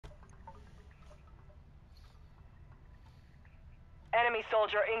Enemy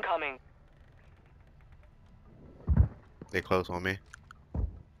soldier incoming. They close on me.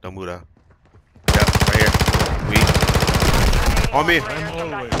 Don't move though. Yep, right here. Weak. On me.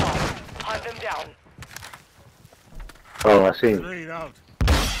 I'm always. Hunt them down. Oh, I see. Grenade out.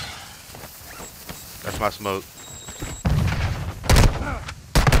 That's my smoke.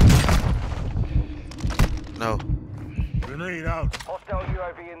 No. Grenade out. Hostile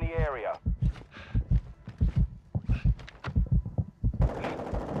UAV in the area.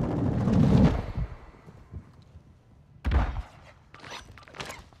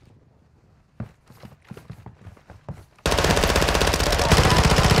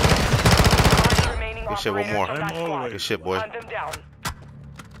 Good shit, one more. I'm always. Good shit, boy. Hunt them down.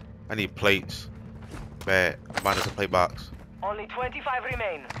 I need plates. Bad. I'm buying us a plate box. Only 25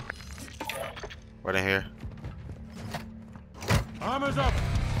 remain. Right in here. Armor's up.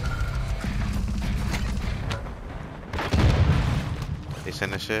 They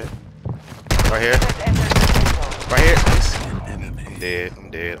sending shit. Right here. Right here. I'm dead. I'm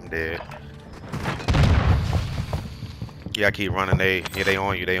dead. I'm dead. Yeah, I keep running. They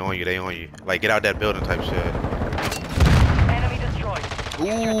on you. They on you. They on you. Like, get out that building type shit. Enemy destroyed.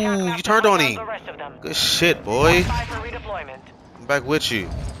 Ooh, you turned on him. Good shit, boy. I'm back with you.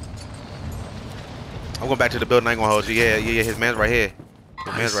 I'm going back to the building. I ain't gonna hold you. Yeah, his man's right here.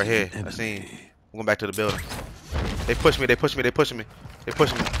 His man's right here. I seen. I'm going back to the building. They push me. They push me. They pushing me. They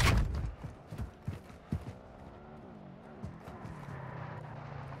pushing me.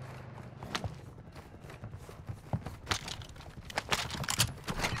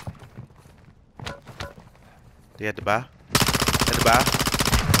 They had to buy. Had to buy.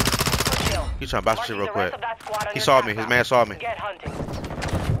 He's trying to buy some shit real quick. He saw me. His man saw me. Get hunting.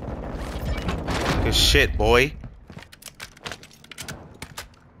 Good shit, boy.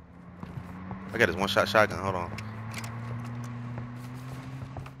 I got this one-shot shotgun. Hold on.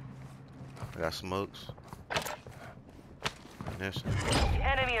 I got smokes. And this.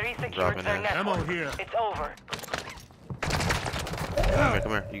 Enemy resecured Dropping their in. network. Ammo here. It's over. Come here,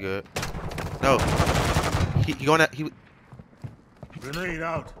 come here. You good? No. He going at he. Grenade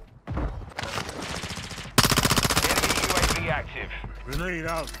out. Enemy UAV active. Grenade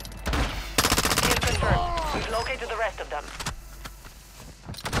out. Kill confirmed. We've located the rest of them.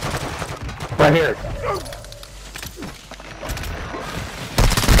 Right here.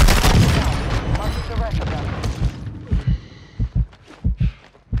 Marking the rest of them.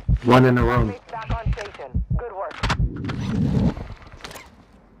 One in the room. Back on station. Good work.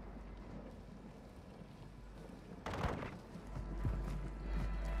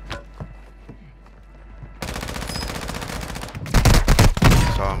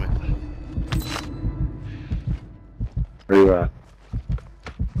 Saw me. Where you at?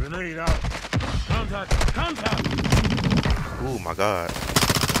 Grenade out. Contact. Contact. Ooh, my God.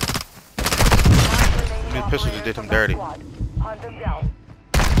 New pistol just did him dirty. Hunt them down.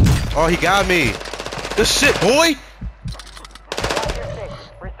 Oh, he got me. Good shit, boy. Roger 6.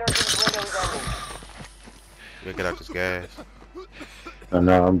 Resurgence window is ending. You get out this gas. Oh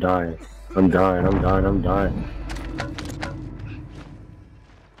no, I'm dying. I'm dying. I'm dying. I'm dying.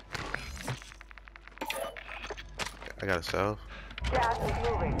 I got a self. Gas is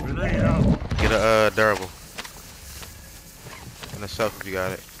moving. Grenade out. Get a durable. And a self if you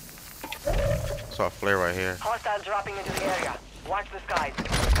got it. Saw a flare right here. Hostiles dropping into the area. Watch the skies.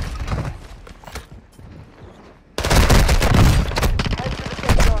 Head to the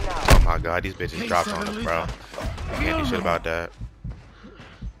safe zone now. Oh my God, these bitches dropped on us, bro. Can't do shit about that.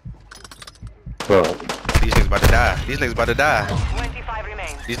 Bro, These niggas about to die. These niggas about to die. 25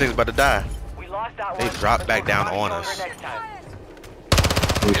 remain. These niggas about to die. We lost that They one. dropped but back we'll down fight on stronger us. next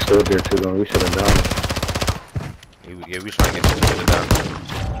time. we stood there too long. We should have done it. Yeah, we trying to get this shit done.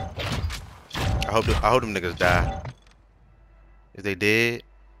 I hope them niggas die. If they did,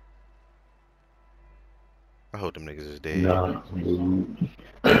 I hope them niggas is dead. Nah.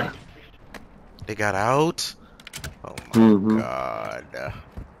 They got out? Oh my Mhm. God.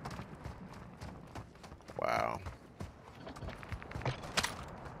 Wow.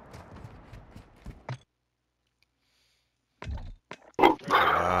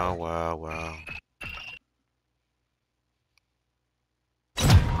 Wow, wow, wow.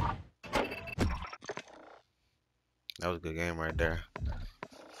 That was a good game right there.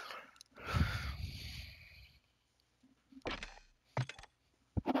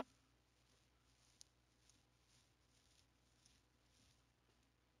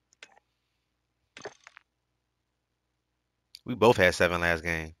 We both had 7 last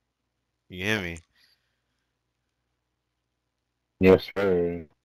game. You hear me? Yes, sir.